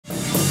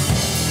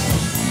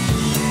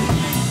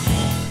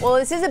Well,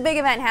 this is a big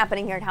event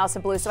happening here at House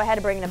of Blues, so I had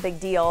to bring in a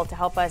big deal to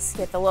help us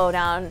get the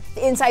lowdown,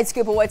 the inside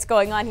scoop of what's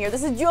going on here.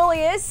 This is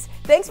Julius.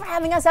 Thanks for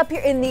having us up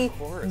here in the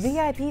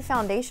VIP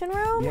Foundation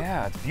Room.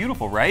 Yeah, it's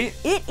beautiful, right?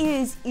 It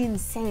is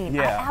insane.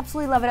 Yeah. I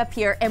absolutely love it up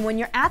here. And when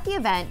you're at the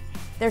event,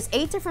 there's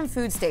 8 different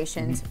food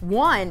stations.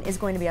 One is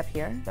going to be up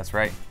here. That's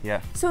right,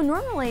 yeah. So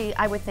normally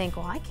I would think,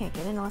 well, I can't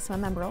get in unless I'm a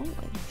member only.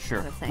 Sure.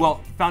 Kind of thing.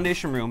 Well,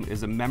 Foundation Room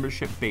is a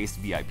membership-based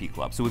VIP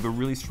club, so we have a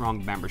really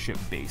strong membership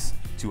base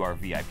to our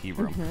VIP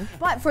room.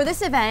 But for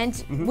this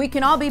event, we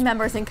can all be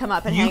members and come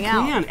up and hang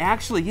out. You can,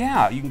 actually,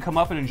 yeah. You can come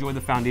up and enjoy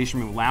the Foundation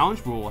Room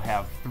Lounge, where we'll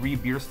have 3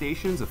 beer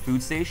stations, a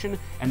food station,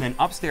 and then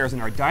upstairs in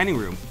our dining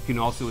room, you can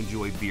also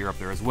enjoy beer up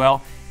there as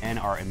well, and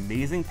our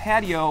amazing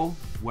patio,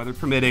 weather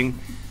permitting,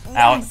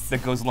 out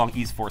that goes along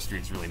East 4th Street.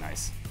 It's really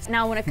nice.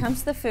 Now, when it comes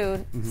to the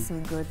food,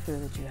 some good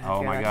food that you have Oh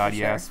here, my God, for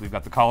yes. sure. We've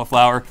got the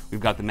cauliflower,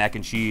 we've got the mac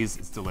and cheese.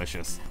 It's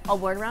delicious. A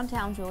word around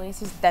town,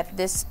 Julius, is that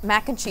this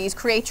mac and cheese,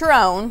 create your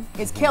own,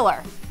 is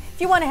killer. If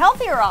you want a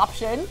healthier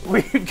option,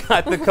 We've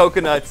got the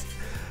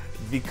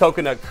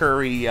coconut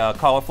curry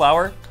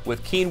cauliflower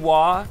with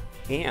quinoa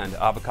and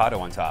avocado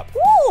on top.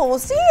 ooh,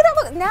 see,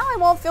 now I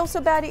won't feel so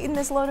bad eating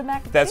this loaded mac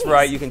and cheese. That's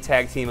right, you can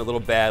tag team a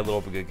little bad, a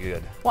little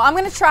good. Well, I'm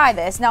gonna try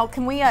this. Now,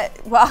 can we,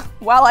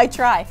 while I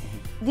try,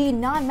 the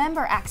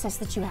non-member access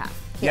that you have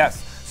here.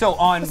 Yes, so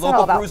on What's that all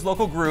Local about? Brews,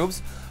 Local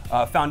Grooves,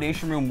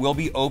 Foundation Room will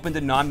be open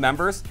to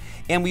non-members.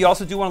 And we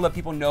also do want to let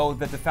people know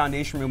that the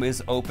Foundation Room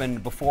is open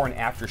before and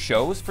after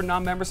shows for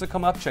non-members to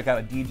come up, check out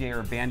a DJ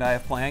or a band I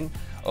have playing,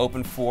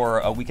 open for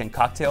a weekend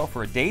cocktail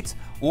for a date,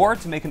 or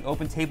to make an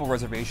open table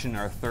reservation in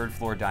our 3rd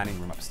floor dining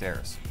room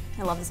upstairs.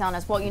 I love the sound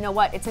as well. You know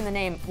what? It's in the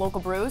name, Local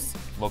Brews.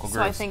 Local So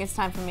I Grooves. think it's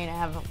time for me to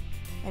have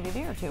maybe a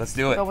beer or two. Let's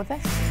do it. Go with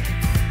this.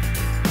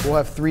 We'll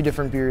have 3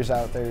 different beers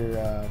out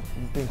there,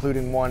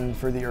 including one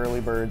for the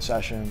early bird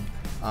session.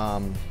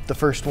 The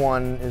first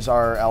one is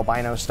our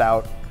Albino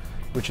Stout,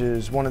 which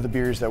is one of the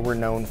beers that we're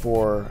known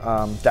for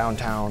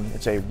downtown.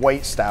 It's a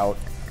white stout,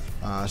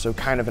 so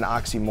kind of an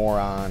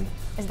oxymoron.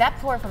 Is that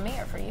pour for me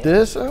or for you?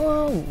 This,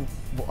 well,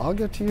 I'll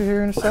get to you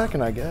here in a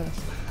second, I guess.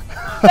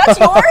 That's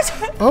yours?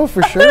 Oh,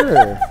 for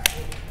sure.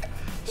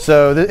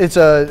 So it's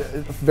a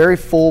very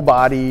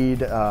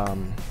full-bodied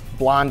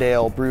blonde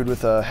ale brewed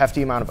with a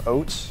hefty amount of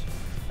oats,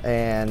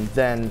 and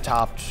then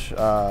topped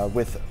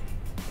with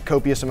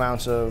copious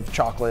amounts of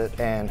chocolate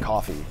and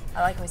coffee.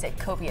 I like when we say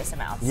copious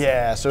amounts.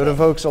 Yeah, so it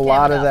evokes a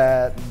lot of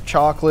that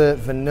chocolate,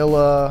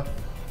 vanilla.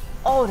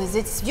 Oh, does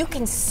it? You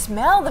can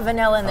smell the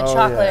vanilla and the Oh,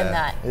 chocolate yeah. in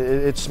that.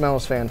 It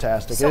smells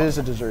fantastic. So- it is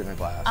a dessert in a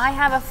glass. I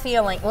have a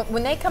feeling,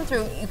 when they come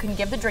through, you can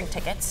give the drink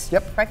tickets.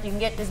 Yep. Correct? You can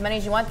get as many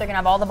as you want. They're gonna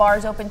have all the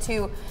bars open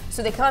too.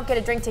 So they come up, get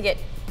a drink ticket.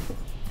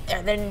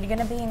 Are they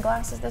gonna be in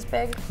glasses this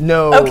big?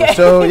 No, Okay.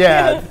 so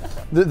yeah,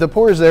 the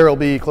pours there will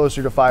be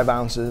closer to 5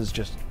 ounces,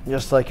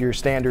 just like your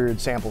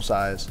standard sample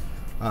size.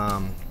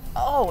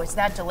 Oh, it's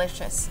that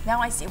delicious.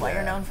 Now I see why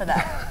you're known for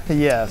that.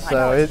 Yeah, I so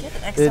know, it's good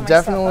next to it myself,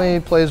 definitely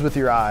plays with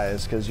your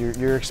eyes, because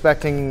you're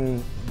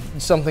expecting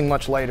something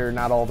much lighter,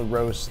 not all the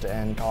roast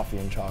and coffee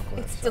and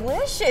chocolate. It's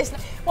delicious.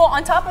 Well,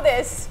 on top of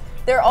this,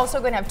 they're also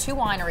going to have 2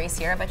 wineries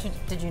here. I bet you,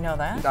 did you know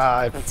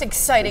that? It's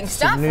exciting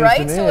stuff, news to right?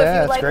 me, So yeah, if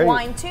you it's like great.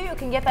 wine too, you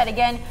can get that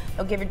again.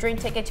 They'll give you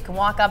drink tickets. You can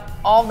walk up.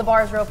 All the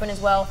bars are open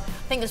as well. I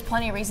think there's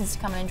plenty of reasons to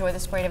come and enjoy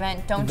this great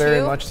event, don't you?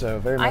 Very much so,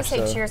 very much so.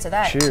 I say cheers to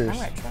that. Cheers. I'm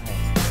going to try it.